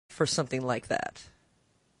for something like that.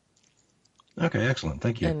 Okay, excellent.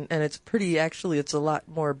 Thank you. And it's it's a lot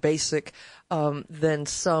more basic than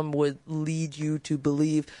some would lead you to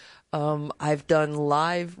believe. I've done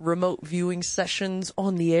live remote viewing sessions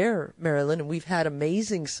on the air, Marilynn, and we've had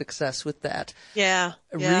amazing success with that. Yeah.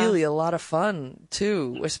 Really a lot of fun,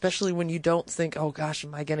 too, especially when you don't think, oh, gosh,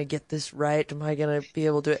 am I going to get this right? Am I going to be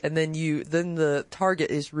able to? And then then the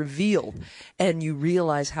target is revealed, and you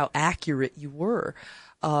realize how accurate you were.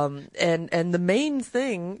 And the main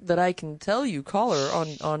thing that I can tell you, caller,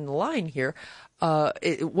 on the line here,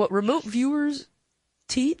 what remote viewers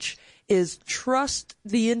teach is trust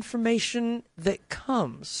the information that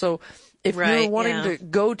comes. So if you're wanting to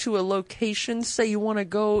go to a location, say you want to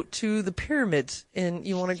go to the pyramids and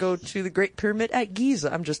you want to go to the Great Pyramid at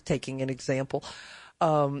Giza, I'm just taking an example,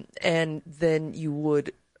 and then you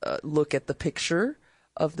would look at the picture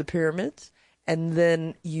of the pyramids, and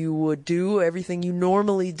then you would do everything you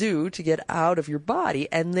normally do to get out of your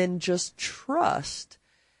body, and then just trust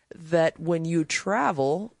that when you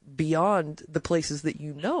travel beyond the places that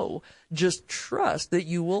you know, just trust that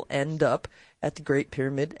you will end up at the Great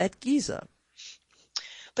Pyramid at Giza.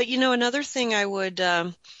 But, another thing I would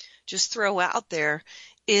just throw out there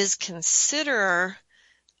is consider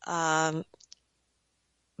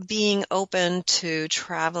being open to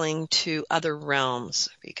traveling to other realms,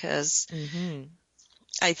 because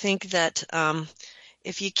I think that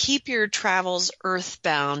if you keep your travels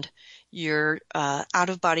earthbound, your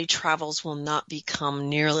out-of-body travels will not become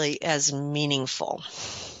nearly as meaningful.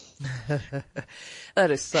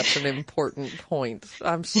 That is such an important point.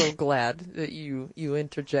 I'm so glad that you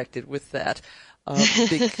interjected with that,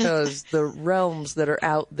 because the realms that are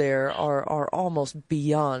out there are almost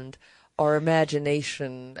beyond our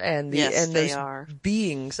imagination, and there's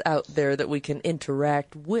beings out there that we can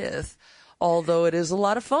interact with. Although it is a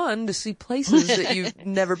lot of fun to see places that you've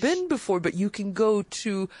never been before, but you can go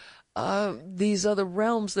to these other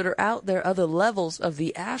realms that are out there, other levels of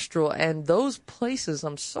the astral, and those places,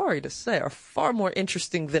 I'm sorry to say, are far more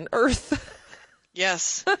interesting than Earth.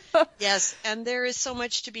 Yes. Yes. And there is so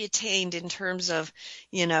much to be attained in terms of,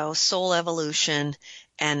 soul evolution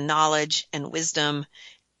and knowledge and wisdom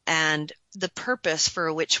and the purpose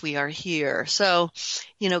for which we are here. So,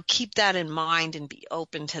 keep that in mind and be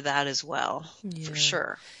open to that as well, for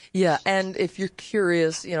sure. Yeah, and if you're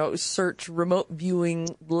curious, search remote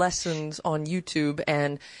viewing lessons on YouTube,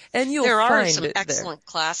 and you'll find it there. There are some excellent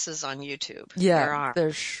classes on YouTube. Yeah,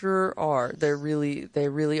 there sure are. They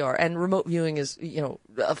really are. And remote viewing is,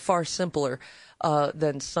 far simpler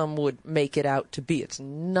than some would make it out to be. It's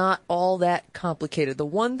not all that complicated. The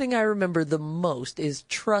one thing I remember the most is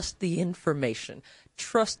trust the information,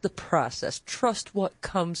 trust the process, trust what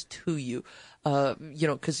comes to you.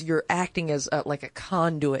 Because you're acting as like a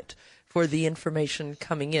conduit for the information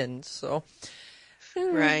coming in. So,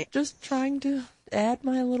 just trying to add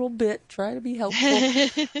my little bit, try to be helpful.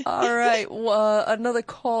 All right, another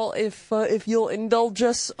call if you'll indulge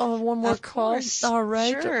us on one more call. Course. All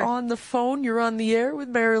right, sure. On the phone, you're on the air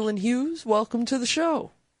with Marilynn Hughes. Welcome to the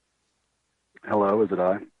show. Hello, is it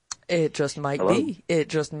I? It just might be. It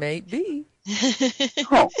just may be.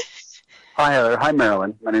 Oh. Hi, Heather. Hi,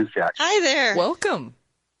 Marilynn. My name's Jack. Hi there. Welcome.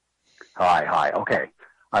 Hi. Okay.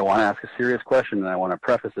 I want to ask a serious question, and I want to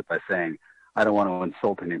preface it by saying I don't want to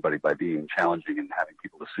insult anybody by being challenging and having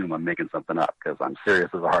people assume I'm making something up, because I'm serious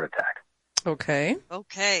as a heart attack. Okay.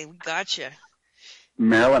 Okay, we gotcha.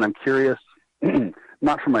 Marilynn, I'm curious,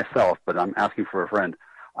 not for myself, but I'm asking for a friend.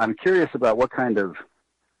 I'm curious about what kind of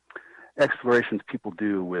explorations people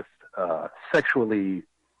do with sexually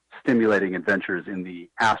stimulating adventures in the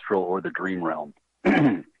astral or the dream realm.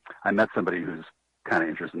 I met somebody who's kind of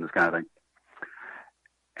interested in this kind of thing.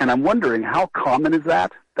 And I'm wondering, how common is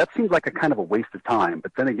that? That seems like a kind of a waste of time,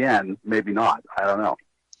 but then again, maybe not. I don't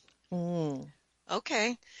know.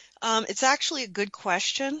 Okay. It's actually a good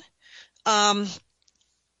question. A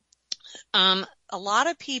lot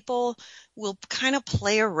of people will kind of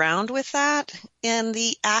play around with that in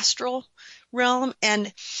the astral realm,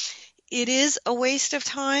 and it is a waste of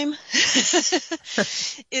time.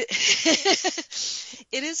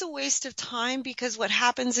 It is a waste of time, because what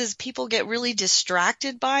happens is people get really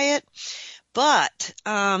distracted by it. But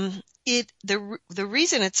the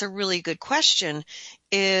reason it's a really good question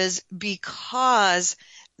is because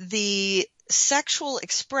the sexual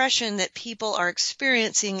expression that people are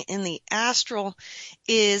experiencing in the astral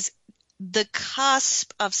is the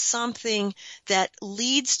cusp of something that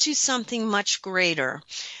leads to something much greater.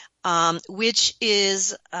 Which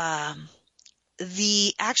is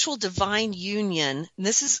the actual divine union.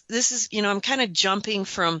 This is I'm kind of jumping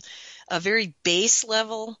from a very base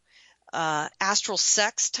level astral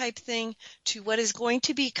sex type thing to what is going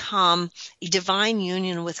to become a divine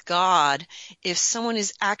union with God if someone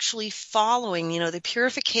is actually following, the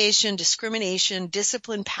purification, discrimination,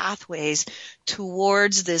 discipline pathways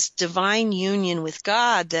towards this divine union with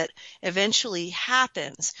God that eventually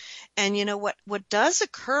happens. And what does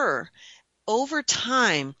occur over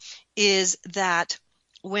time is that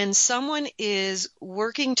when someone is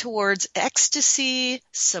working towards ecstasy,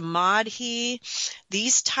 samadhi,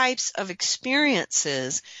 these types of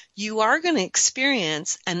experiences, you are going to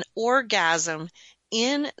experience an orgasm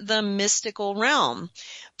in the mystical realm.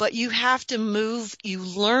 But you have to you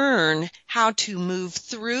learn how to move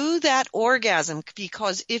through that orgasm,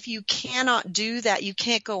 because if you cannot do that, you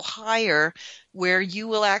can't go higher, where you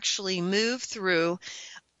will actually move through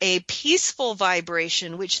a peaceful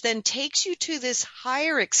vibration, which then takes you to this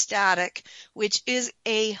higher ecstatic, which is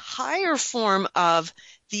a higher form of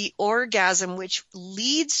the orgasm, which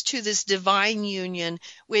leads to this divine union,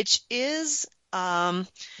 which is a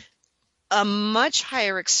much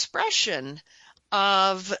higher expression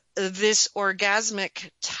of this orgasmic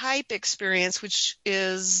type experience, which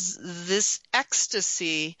is this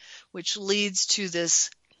ecstasy, which leads to this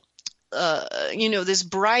this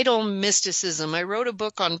bridal mysticism. I wrote a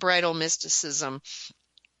book on bridal mysticism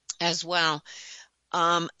as well.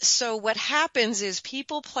 So what happens is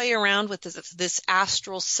people play around with this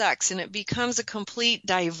astral sex, and it becomes a complete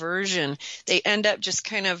diversion. They end up just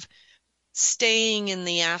kind of staying in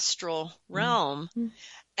the astral realm. Mm-hmm.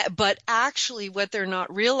 But actually what they're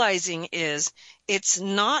not realizing is it's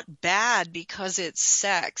not bad because it's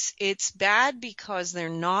sex. It's bad because they're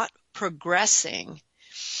not progressing.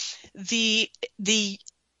 The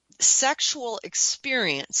sexual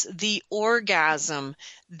experience, the orgasm,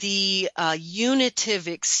 the unitive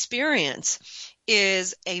experience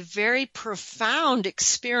is a very profound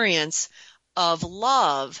experience of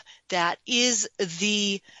love that is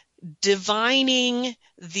the divining,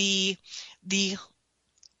 the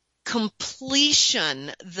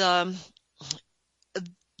completion, the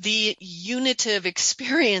unitive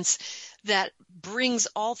experience that brings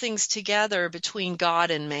all things together between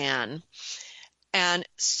God and man. And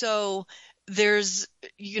so there's,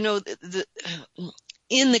 in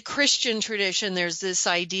the Christian tradition, there's this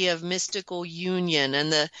idea of mystical union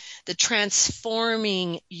and the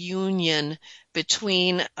transforming union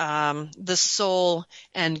between the soul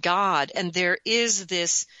and God. And there is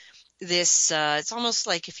this it's almost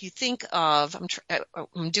like, if you think of,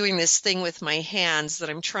 I'm doing this thing with my hands that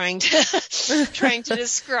I'm trying to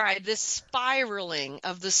describe, this spiraling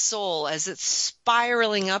of the soul as it's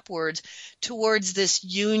spiraling upwards towards this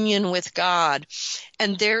union with God.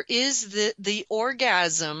 And there is the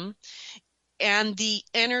orgasm, and the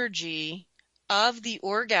energy of the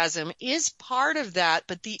orgasm is part of that,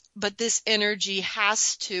 but this energy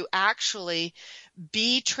has to actually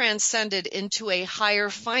be transcended into a higher,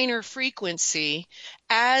 finer frequency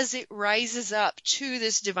as it rises up to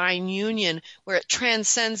this divine union, where it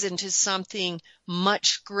transcends into something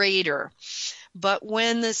much greater. But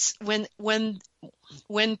when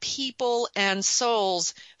people and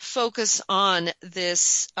souls focus on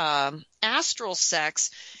this astral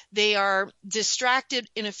sex, they are distracted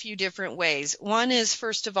in a few different ways. One is,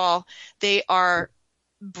 first of all, they are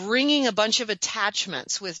bringing a bunch of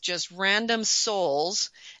attachments with just random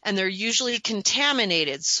souls, and they're usually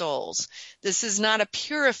contaminated souls. This is not a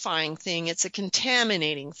purifying thing, it's a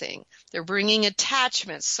contaminating thing. They're bringing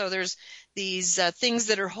attachments, so there's these things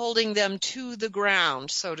that are holding them to the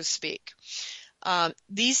ground, so to speak.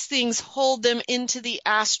 These things hold them into the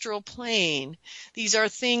astral plane. These are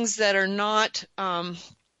things that are not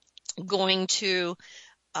going to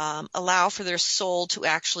allow for their soul to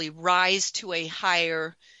actually rise to a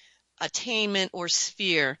higher attainment or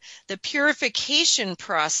sphere. The purification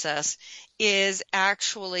process is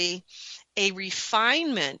actually a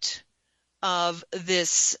refinement of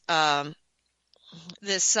this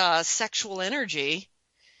sexual energy.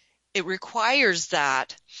 It requires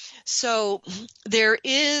that. So there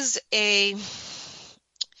is a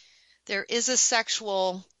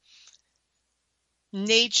sexual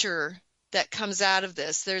nature that comes out of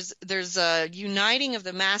this. There's a uniting of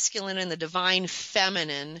the masculine and the divine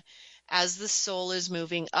feminine as the soul is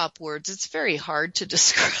moving upwards. It's very hard to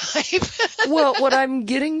describe. Well, what I'm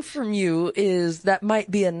getting from you is that might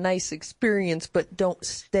be a nice experience, but don't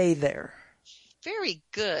stay there. Very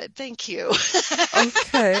good. Thank you.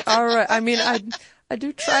 Okay. All right. I mean, I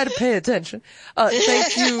do try to pay attention.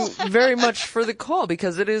 Thank you very much for the call,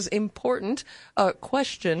 because it is important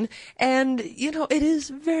question, and it is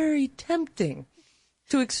very tempting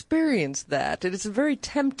to experience that. It is very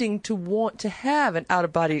tempting to want to have an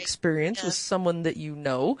out-of-body experience with someone that you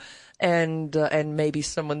know, and maybe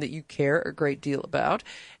someone that you care a great deal about,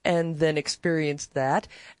 and then experience that.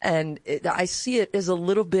 And I see it as a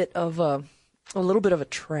little bit of a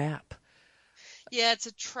trap. Yeah, it's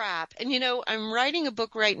a trap. And I'm writing a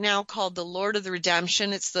book right now called The Lord of the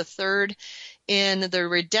Redemption. It's the third in the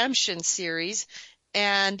Redemption series,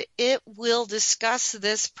 and it will discuss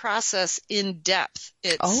this process in depth.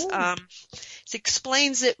 It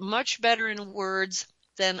explains it much better in words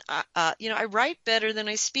than I write better than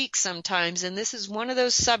I speak sometimes, and this is one of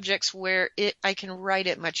those subjects where I can write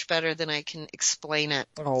it much better than I can explain it.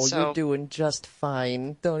 Oh, you're doing just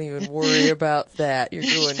fine. Don't even worry about that. You're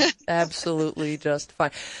doing absolutely just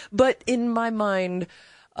fine. But in my mind,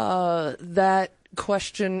 that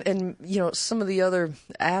question and, some of the other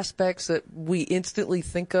aspects that we instantly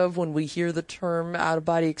think of when we hear the term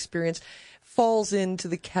out-of-body experience falls into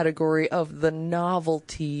the category of the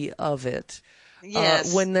novelty of it.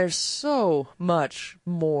 Yes. When there's so much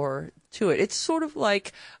more to it. It's sort of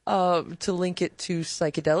like, to link it to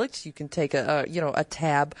psychedelics, you can take a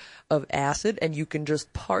tab of acid and you can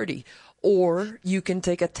just party. Or you can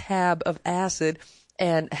take a tab of acid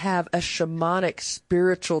and have a shamanic,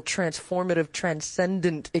 spiritual, transformative,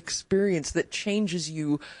 transcendent experience that changes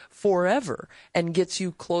you forever and gets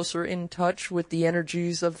you closer in touch with the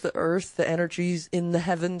energies of the earth, the energies in the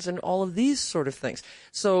heavens, and all of these sort of things.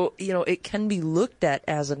 So, it can be looked at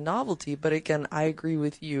as a novelty, but again, I agree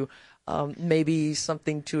with you. Maybe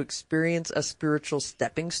something to experience, a spiritual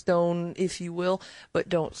stepping stone, if you will, but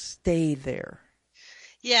don't stay there.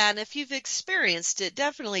 Yeah, and if you've experienced it,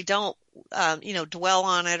 definitely don't, dwell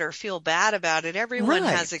on it or feel bad about it. Everyone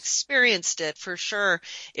has experienced it for sure.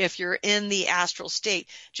 If you're in the astral state,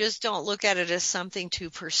 just don't look at it as something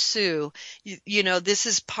to pursue. This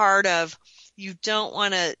is part of, you don't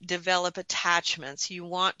want to develop attachments. You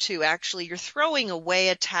want to you're throwing away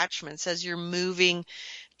attachments as you're moving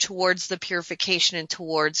towards the purification and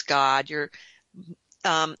towards God. You're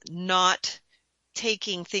not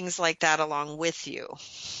taking things like that along with you.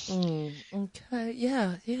 Okay.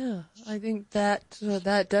 Yeah. I think that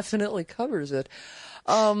definitely covers it.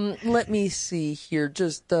 Let me see here.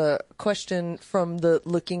 Just a question from the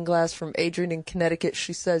Looking Glass from Adrian in Connecticut.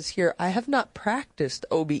 She says here, I have not practiced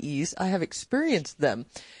OBEs. I have experienced them.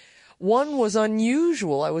 One was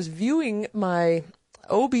unusual. I was viewing my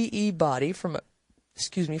OBE body from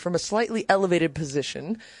a slightly elevated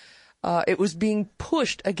position. It was being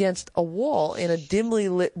pushed against a wall in a dimly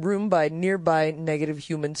lit room by nearby negative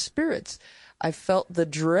human spirits. I felt the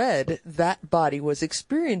dread that body was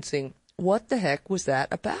experiencing. What the heck was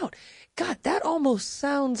that about? God, that almost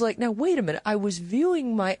sounds like, now wait a minute, I was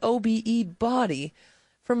viewing my OBE body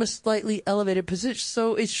from a slightly elevated position.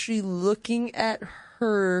 So is she looking at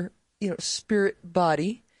her, spirit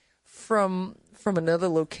body from another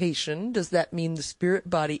location? Does that mean the spirit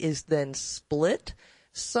body is then split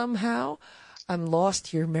somehow? I'm lost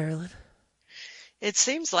here, Marilynn. It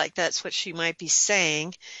seems like that's what she might be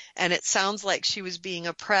saying, and it sounds like she was being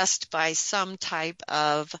oppressed by some type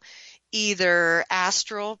of either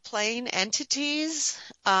astral plane entities.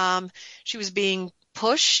 She was being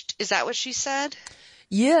pushed. Is that what she said?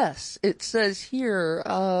 Yes, it says here,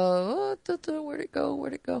 where'd it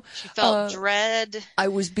go? She felt dread. I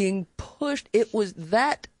was being pushed. It was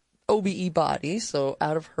that OBE body, so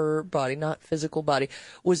out of her body, not physical body,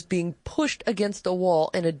 was being pushed against a wall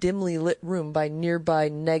in a dimly lit room by nearby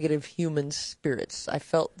negative human spirits. I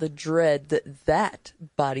felt the dread that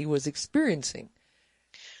body was experiencing.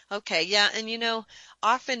 Okay, yeah, and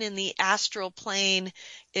often in the astral plane,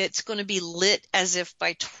 it's going to be lit as if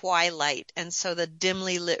by twilight, and so the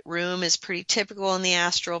dimly lit room is pretty typical in the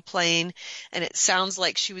astral plane, and it sounds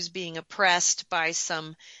like she was being oppressed by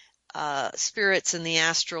some spirits in the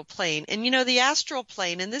astral plane. And the astral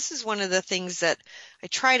plane, and this is one of the things that I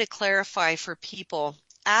try to clarify for people,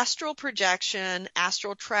 astral projection,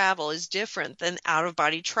 astral travel is different than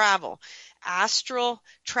out-of-body travel. Astral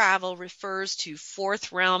travel refers to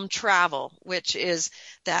fourth realm travel, which is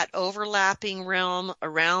that overlapping realm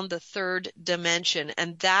around the third dimension.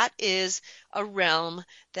 And that is a realm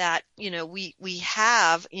that, we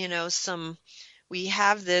have, we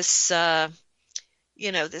have this,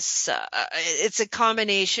 it's a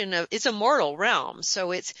combination of, it's a mortal realm.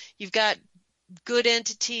 So you've got good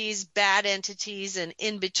entities, bad entities, and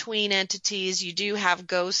in between entities, you do have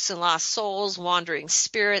ghosts and lost souls, wandering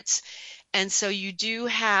spirits. And so you do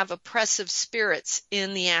have oppressive spirits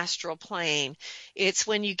in the astral plane. It's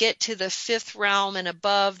when you get to the fifth realm and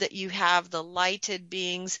above that you have the lighted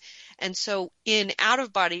beings. And so in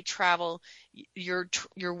out-of-body travel, you're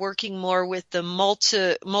working more with the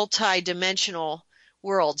multi-dimensional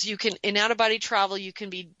worlds. You can, in out-of-body travel, you can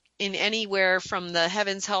be in anywhere from the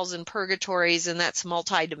heavens, hells, and purgatories, and that's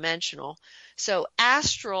multi-dimensional. So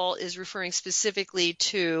astral is referring specifically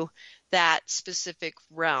to that specific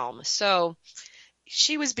realm. So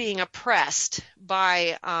she was being oppressed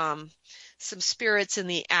by some spirits in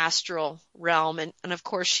the astral realm, and of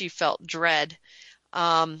course she felt dread.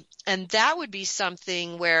 And that would be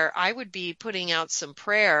something where I would be putting out some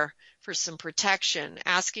prayer for some protection,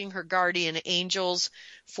 asking her guardian angels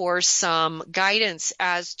for some guidance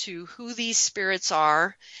as to who these spirits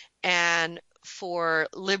are and for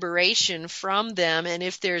liberation from them, and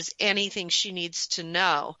if there's anything she needs to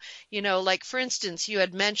know. You know, like for instance, you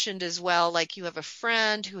had mentioned as well, like you have a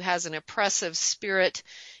friend who has an oppressive spirit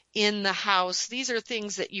in the house. These are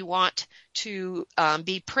things that you want to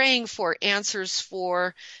be praying for answers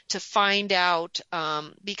for, to find out,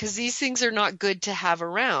 because these things are not good to have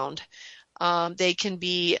around. They can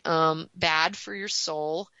be bad for your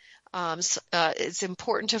soul. It's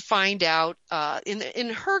important to find out. In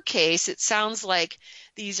her case, it sounds like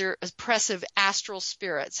these are oppressive astral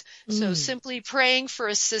spirits. So simply praying for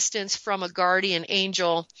assistance from a guardian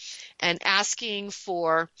angel and asking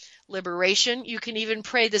for liberation. You can even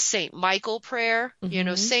pray the Saint Michael prayer. You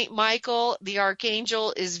know, Saint Michael, the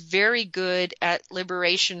archangel, is very good at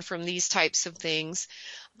liberation from these types of things.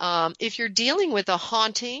 If you're dealing with a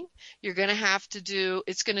haunting, you're going to have to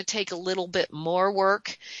it's going to take a little bit more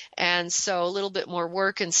work. And so a little bit more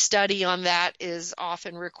work and study on that is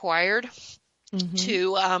often required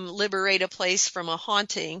to liberate a place from a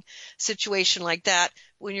haunting situation like that.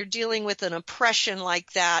 When you're dealing with an oppression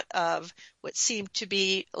like that of what seem to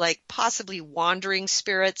be like possibly wandering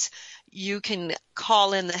spirits, you can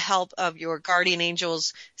call in the help of your guardian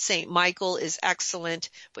angels. Saint Michael is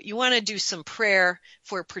excellent, but you want to do some prayer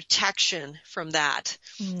for protection from that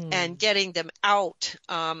and getting them out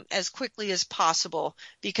as quickly as possible,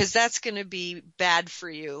 because that's going to be bad for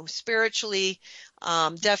you spiritually,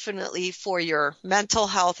 definitely for your mental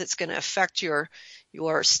health. It's going to affect your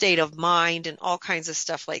state of mind and all kinds of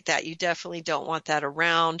stuff like that. You definitely don't want that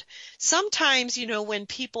around. Sometimes, you know, when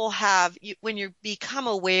people when you become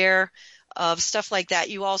aware of stuff like that,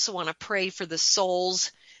 you also want to pray for the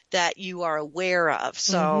souls that you are aware of.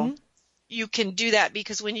 So you can do that,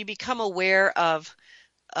 because when you become aware of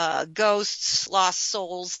ghosts, lost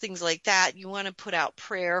souls, things like that, you want to put out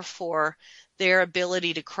prayer for their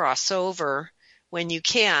ability to cross over when you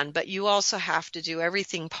can, but you also have to do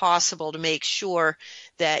everything possible to make sure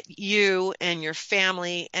that you and your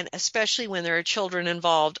family, and especially when there are children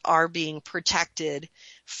involved, are being protected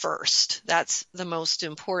first. That's the most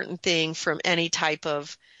important thing from any type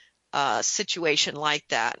of situation like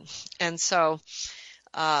that. And so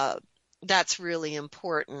that's really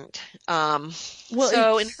important.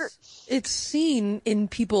 It's seen in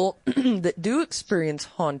people that do experience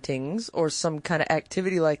hauntings or some kind of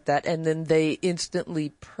activity like that, and then they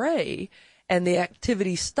instantly pray and the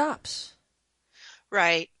activity stops.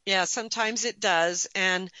 Right. Yeah, sometimes it does,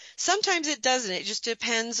 and sometimes it doesn't. It just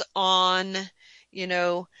depends on, you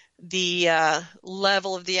know, the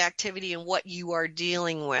level of the activity and what you are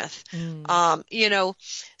dealing with. You know,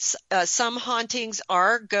 some hauntings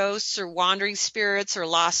are ghosts or wandering spirits or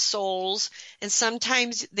lost souls, and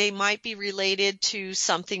sometimes they might be related to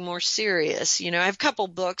something more serious. You know, I have a couple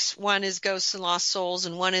books. One is Ghosts and Lost Souls,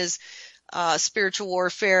 and one is Spiritual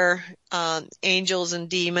Warfare, Angels and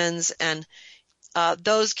Demons, and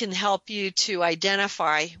those can help you to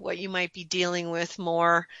identify what you might be dealing with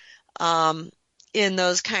more in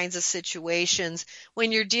those kinds of situations.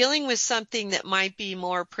 When you're dealing with something that might be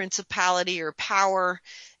more principality or power,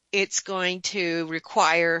 it's going to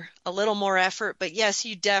require a little more effort. But yes,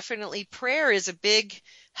 prayer is a big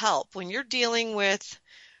help. When you're dealing with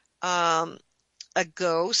a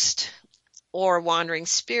ghost or a wandering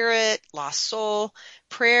spirit, lost soul,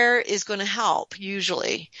 prayer is going to help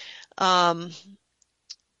usually.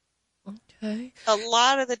 Okay. A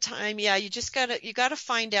lot of the time, yeah, you gotta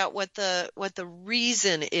find out what the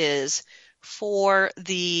reason is for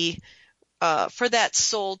that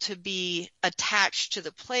soul to be attached to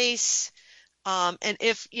the place, and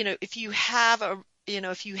if you have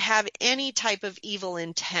any type of evil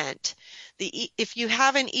intent, if you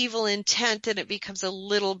have an evil intent, then it becomes a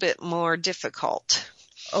little bit more difficult.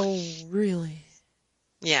 Oh, really?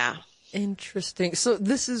 Yeah. Interesting. So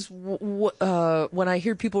this is when I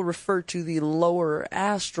hear people refer to the lower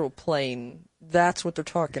astral plane, that's what they're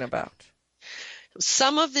talking about.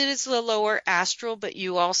 Some of it is the lower astral, but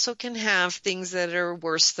you also can have things that are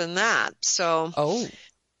worse than that. So, Oh,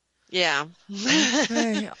 yeah.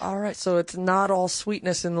 okay. All right. So it's not all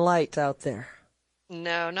sweetness and light out there.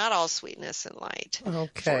 No, not all sweetness and light,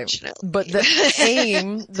 Okay. fortunately. But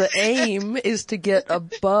the aim is to get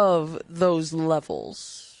above those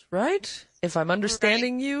levels, right? If I'm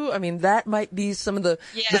understanding you, I mean, that might be some of the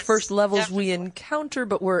Yes, first levels we definitely. encounter,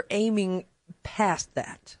 but we're aiming past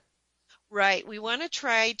that. Right. We want to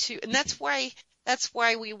try to, and that's why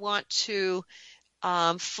we want to,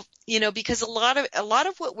 because a lot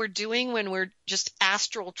of what we're doing when we're just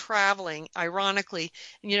astral traveling, ironically,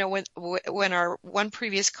 when our one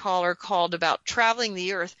previous caller called about traveling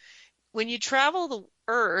the earth, when you travel the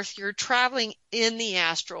earth, you're traveling in the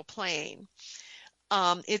astral plane.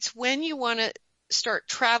 It's when you want to start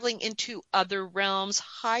traveling into other realms,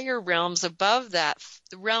 higher realms above that,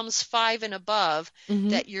 the realms 5 and above, Mm-hmm.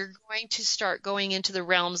 that you're going to start going into the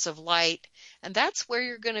realms of light. And that's where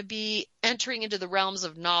you're going to be entering into the realms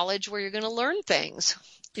of knowledge, where you're going to learn things.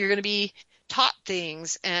 You're going to be taught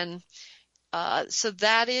things. And so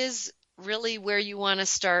that is really where you want to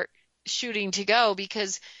start shooting to go,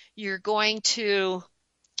 because you're going to,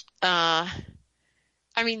 that's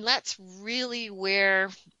really where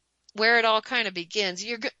it all kind of begins.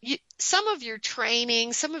 Some of your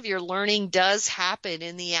training, some of your learning does happen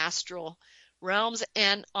in the astral realms.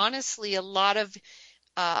 And honestly, a lot of,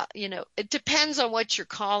 it depends on what your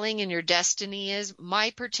calling and your destiny is.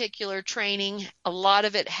 My particular training, a lot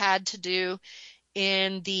of it had to do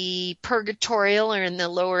in the purgatorial or in the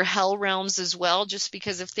lower hell realms as well, just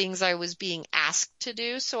because of things I was being asked to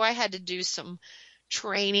do. So I had to do some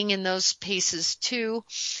training in those spaces too.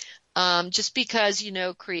 Just because,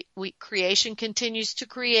 creation continues to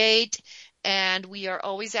create, and we are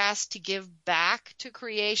always asked to give back to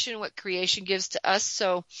creation what creation gives to us.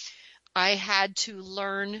 So I had to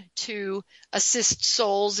learn to assist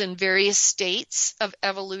souls in various states of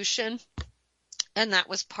evolution. And that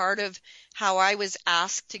was part of how I was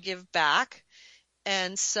asked to give back.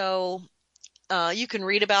 And so you can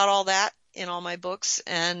read about all that in all my books.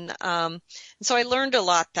 And so I learned a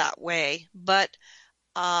lot that way. But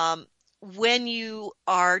when you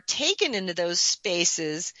are taken into those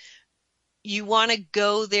spaces, you want to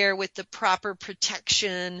go there with the proper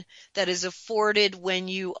protection that is afforded when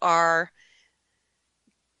you are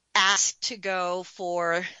asked to go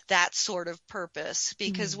for that sort of purpose.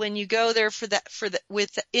 Because when you go there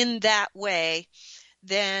in that way,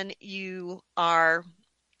 then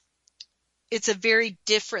it's a very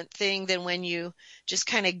different thing than when you just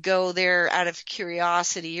kind of go there out of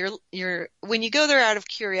curiosity. When you go there out of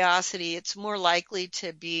curiosity, it's more likely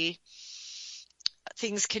to be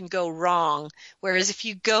things can go wrong. Whereas if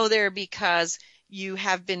you go there because you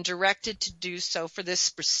have been directed to do so for this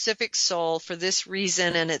specific soul, for this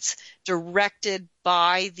reason, and it's directed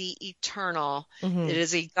by the eternal, Mm-hmm. it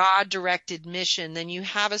is a God-directed mission, then you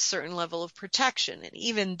have a certain level of protection. And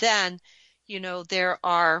even then, there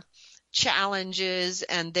are challenges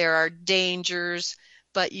and there are dangers,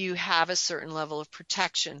 but you have a certain level of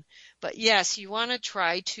protection. But yes, you want to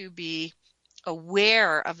try to be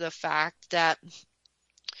aware of the fact that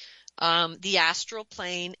the astral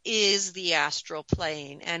plane is the astral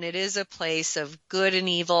plane, and it is a place of good and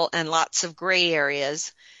evil and lots of gray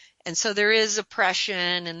areas. And so there is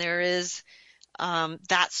oppression and there is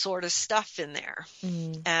that sort of stuff in there.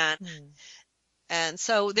 And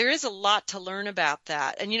so there is a lot to learn about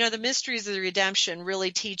that. And, the Mysteries of the Redemption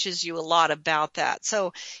really teaches you a lot about that.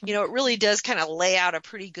 So, it really does kind of lay out a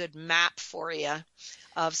pretty good map for you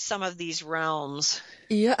of some of these realms.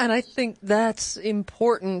 Yeah, and I think that's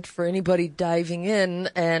important for anybody diving in,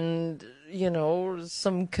 and,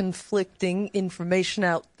 some conflicting information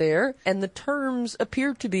out there. And the terms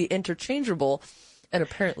appear to be interchangeable, and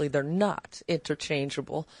apparently they're not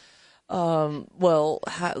interchangeable. One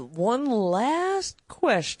last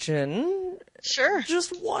question. Sure.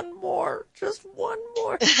 Just one more.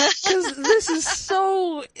 Because this is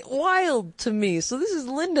so wild to me. So this is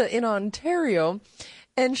Linda in Ontario,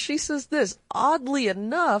 and she says this: oddly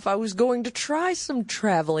enough, I was going to try some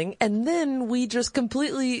traveling, and then we just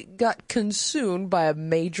completely got consumed by a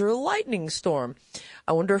major lightning storm.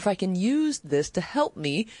 I wonder if I can use this to help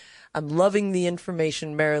me. I'm loving the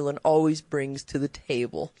information Marilynn always brings to the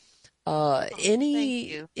table. Why,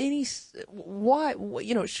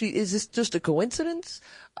 is this just a coincidence?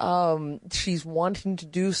 She's wanting to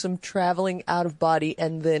do some traveling out of body,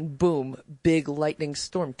 and then boom, big lightning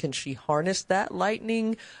storm. Can she harness that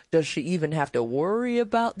lightning? Does she even have to worry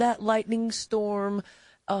about that lightning storm?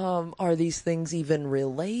 Are these things even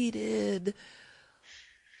related?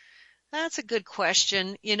 That's a good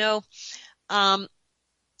question.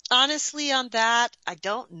 Honestly, on that, I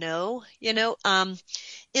don't know. In the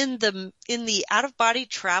out of body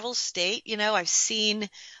travel state, I've seen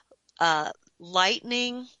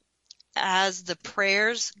lightning as the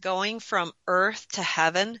prayers going from earth to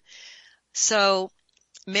heaven. So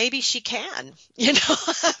maybe she can,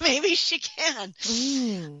 maybe she can.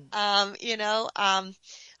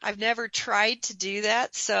 I've never tried to do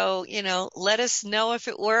that. So, let us know if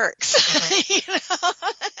it works.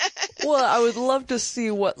 Well, I would love to see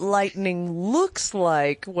what lightning looks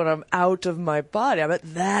like when I'm out of my body. I bet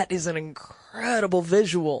that is an incredible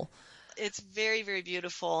visual. It's very, very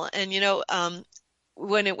beautiful. And,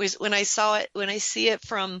 when I see it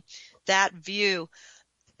from that view,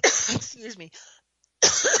 excuse me,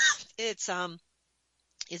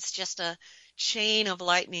 it's just a chain of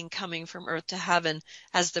lightning coming from earth to heaven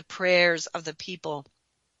as the prayers of the people.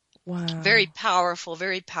 Wow. Very powerful,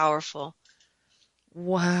 very powerful.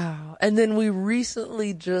 Wow. And then we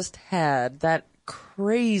recently just had that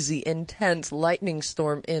crazy intense lightning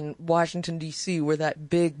storm in Washington, D.C., where that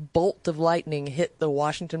big bolt of lightning hit the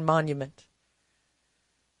Washington Monument.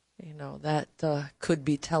 That could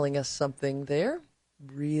be telling us something there.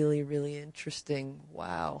 Really, really interesting.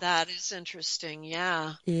 Wow. That is interesting,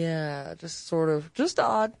 yeah. Yeah, just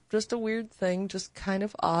odd, just a weird thing, just kind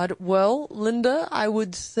of odd. Well, Linda, I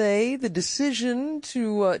would say the decision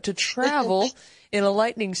to travel in a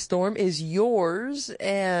lightning storm is yours,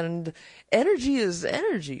 and energy is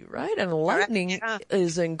energy, right? And lightning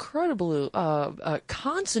is incredibly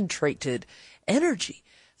concentrated energy.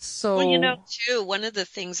 So, well, too, one of the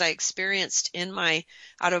things I experienced in my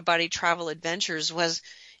out-of-body travel adventures was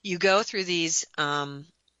you go through these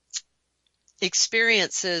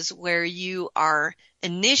experiences where you are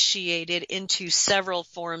initiated into several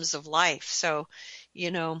forms of life. So,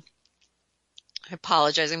 I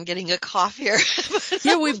apologize. I'm getting a cough here.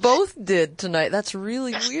 Yeah, we both did tonight. That's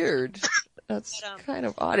really weird. That's kind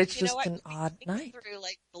of odd. It's just an odd night. Through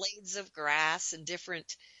like blades of grass and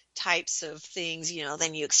different types of things,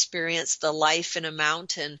 then you experience the life in a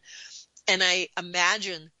mountain. And I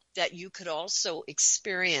imagine that you could also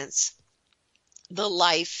experience the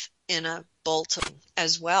life in a bolt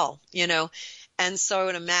as well, And so I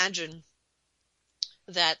would imagine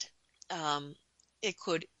that it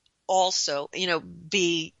could also,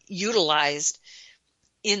 be utilized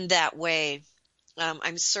in that way.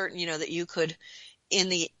 I'm certain, that you could, in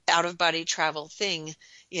the out-of-body travel thing,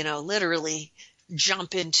 literally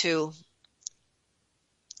jump into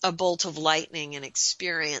a bolt of lightning and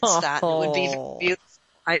experience that. It would be beautiful.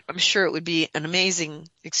 I'm sure it would be an amazing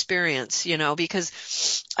experience,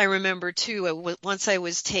 because I remember too, once I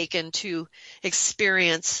was taken to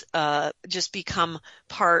experience, just become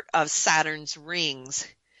part of Saturn's rings,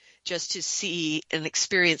 just to see and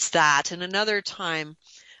experience that. And another time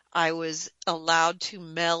I was allowed to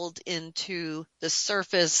meld into the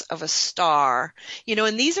surface of a star,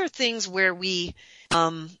 and these are things where we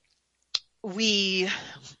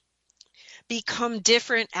become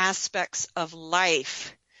different aspects of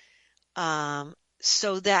life,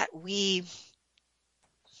 so that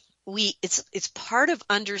it's part of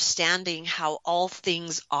understanding how all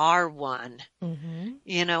things are one,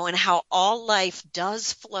 and how all life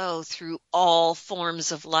does flow through all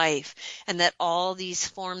forms of life, and that all these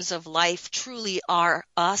forms of life truly are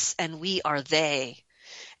us and we are they.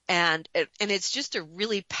 And it's just a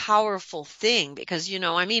really powerful thing because,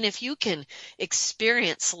 if you can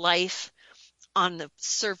experience life on the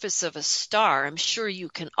surface of a star, I'm sure you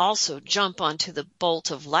can also jump onto the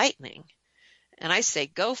bolt of lightning. And I say,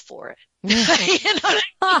 go for it. You know what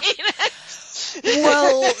I mean?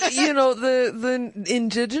 Well, the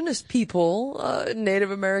indigenous people, Native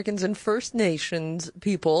Americans and First Nations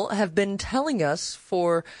people have been telling us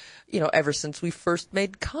for, ever since we first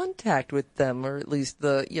made contact with them, or at least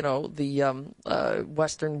the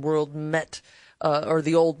Western world met, or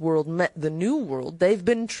the old world met the new world. They've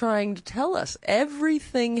been trying to tell us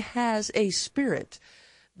everything has a spirit.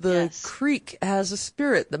 The creek has a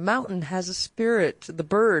spirit. The mountain has a spirit. The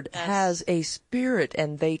bird has a spirit,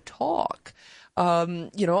 and they talk.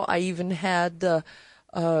 I even had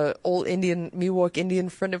old Miwok Indian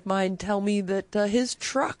friend of mine tell me that his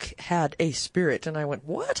truck had a spirit, and I went,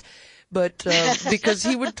 what? But because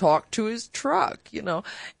he would talk to his truck,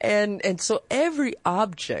 and so every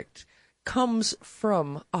object comes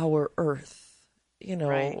from our earth.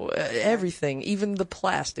 Everything, even the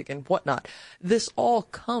plastic and whatnot, this all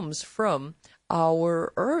comes from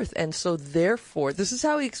our earth. And so therefore, this is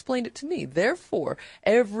how he explained it to me. Therefore,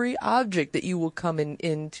 every object that you will come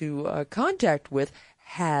into contact with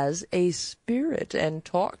has a spirit and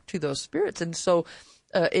talk to those spirits. And so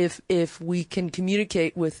If we can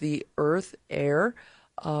communicate with the earth, air,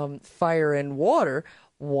 fire, and water,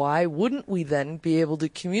 why wouldn't we then be able to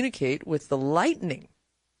communicate with the lightning?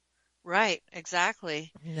 Right,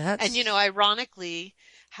 exactly. And, ironically,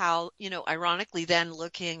 then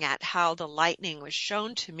looking at how the lightning was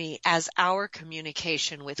shown to me as our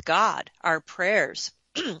communication with God, our prayers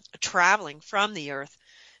traveling from the earth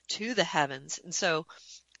to the heavens. And so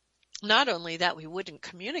not only that we wouldn't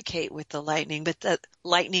communicate with the lightning, but that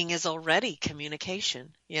lightning is already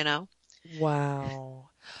communication, Wow.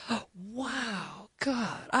 Wow.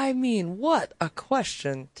 God, I mean, what a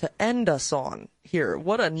question to end us on here.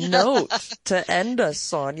 What a note to end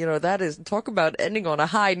us on. That is, talk about ending on a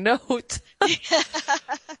high note.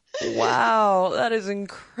 Wow, that is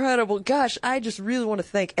incredible. Gosh, I just really want to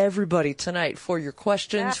thank everybody tonight for your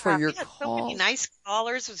questions, for your calls. So many nice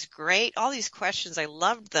callers. It was great. All these questions, I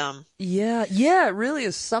loved them. Yeah, it really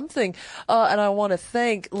is something. And I want to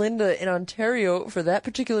thank Linda in Ontario for that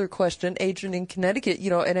particular question, Adrian in Connecticut,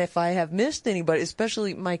 and if I have missed anybody,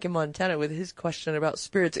 especially Mike in Montana with his question about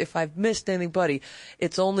spirits, if I've missed anybody,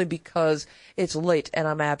 it's only because it's late and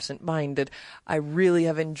I'm absent-minded. I really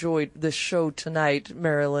have enjoyed the show tonight,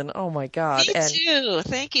 Marilynn. Oh my God. Me too.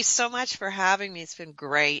 Thank you so much for having me. It's been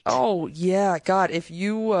great. Oh yeah, God, if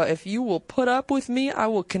you will put up with me, I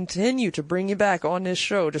will continue to bring you back on this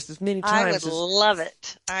show just as many times. I would love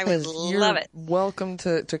it. You're welcome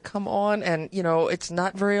to come on, and it's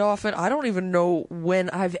not very often. I don't even know when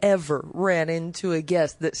I've ever ran into a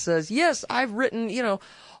guest that says, "Yes, I've written,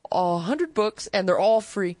 100 books and they're all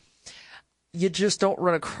free." You just don't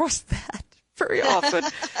run across that very often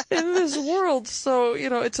in this world. So,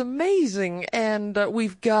 it's amazing. And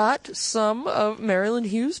we've got some of Marilynn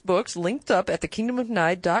Hughes' books linked up at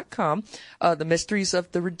thekingdomofnight.com. The Mysteries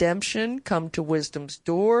of the Redemption, Come to Wisdom's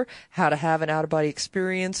Door, How to Have an Out-of-Body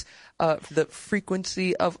Experience, The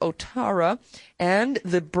Frequency of Otara, and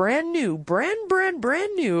the brand new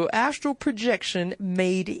Astral Projection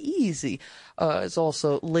Made Easy. Is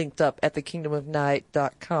also linked up at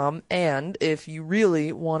thekingdomofnight.com. And if you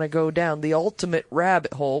really want to go down the ultimate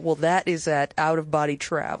rabbit hole, well, that is at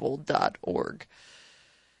outofbodytravel.org.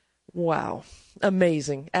 Wow.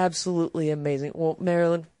 Amazing. Absolutely amazing. Well,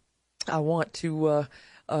 Marilynn, I want to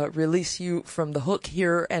release you from the hook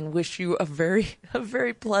here and wish you a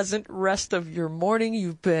very pleasant rest of your morning.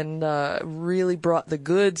 You've been really brought the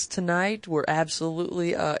goods tonight. We're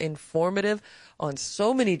absolutely informative on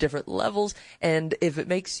so many different levels. And if it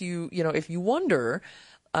makes you, if you wonder,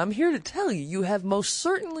 I'm here to tell you, you have most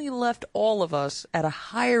certainly left all of us at a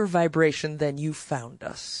higher vibration than you found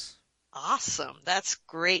us. Awesome. That's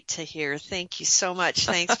great to hear. Thank you so much.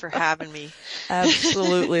 Thanks for having me.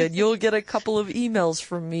 Absolutely. And you'll get a couple of emails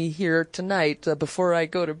from me here tonight before I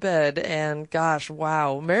go to bed. And gosh,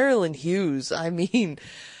 wow. Marilynn Hughes. I mean,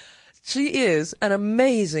 she is an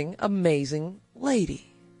amazing, amazing lady.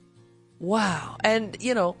 Wow. And,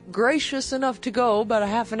 gracious enough to go about a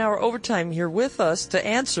half an hour overtime here with us to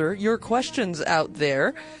answer your questions out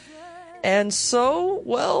there. And so,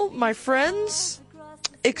 well, my friends,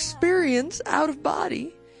 experience out of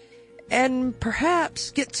body and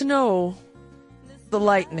perhaps get to know the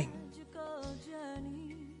lightning.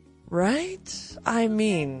 Right? I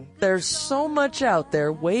mean, there's so much out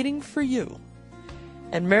there waiting for you.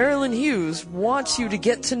 And Marilynn Hughes wants you to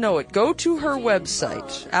get to know it. Go to her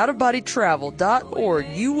website, outofbodytravel.org.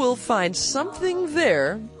 You will find something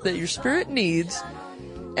there that your spirit needs.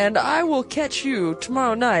 And I will catch you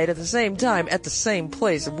tomorrow night at the same time at the same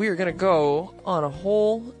place. And we are going to go on a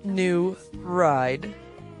whole new ride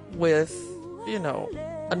with,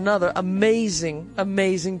 another amazing,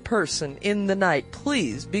 amazing person in the night.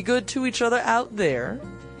 Please be good to each other out there.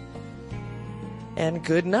 And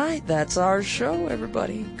good night. That's our show,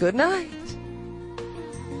 everybody. Good night.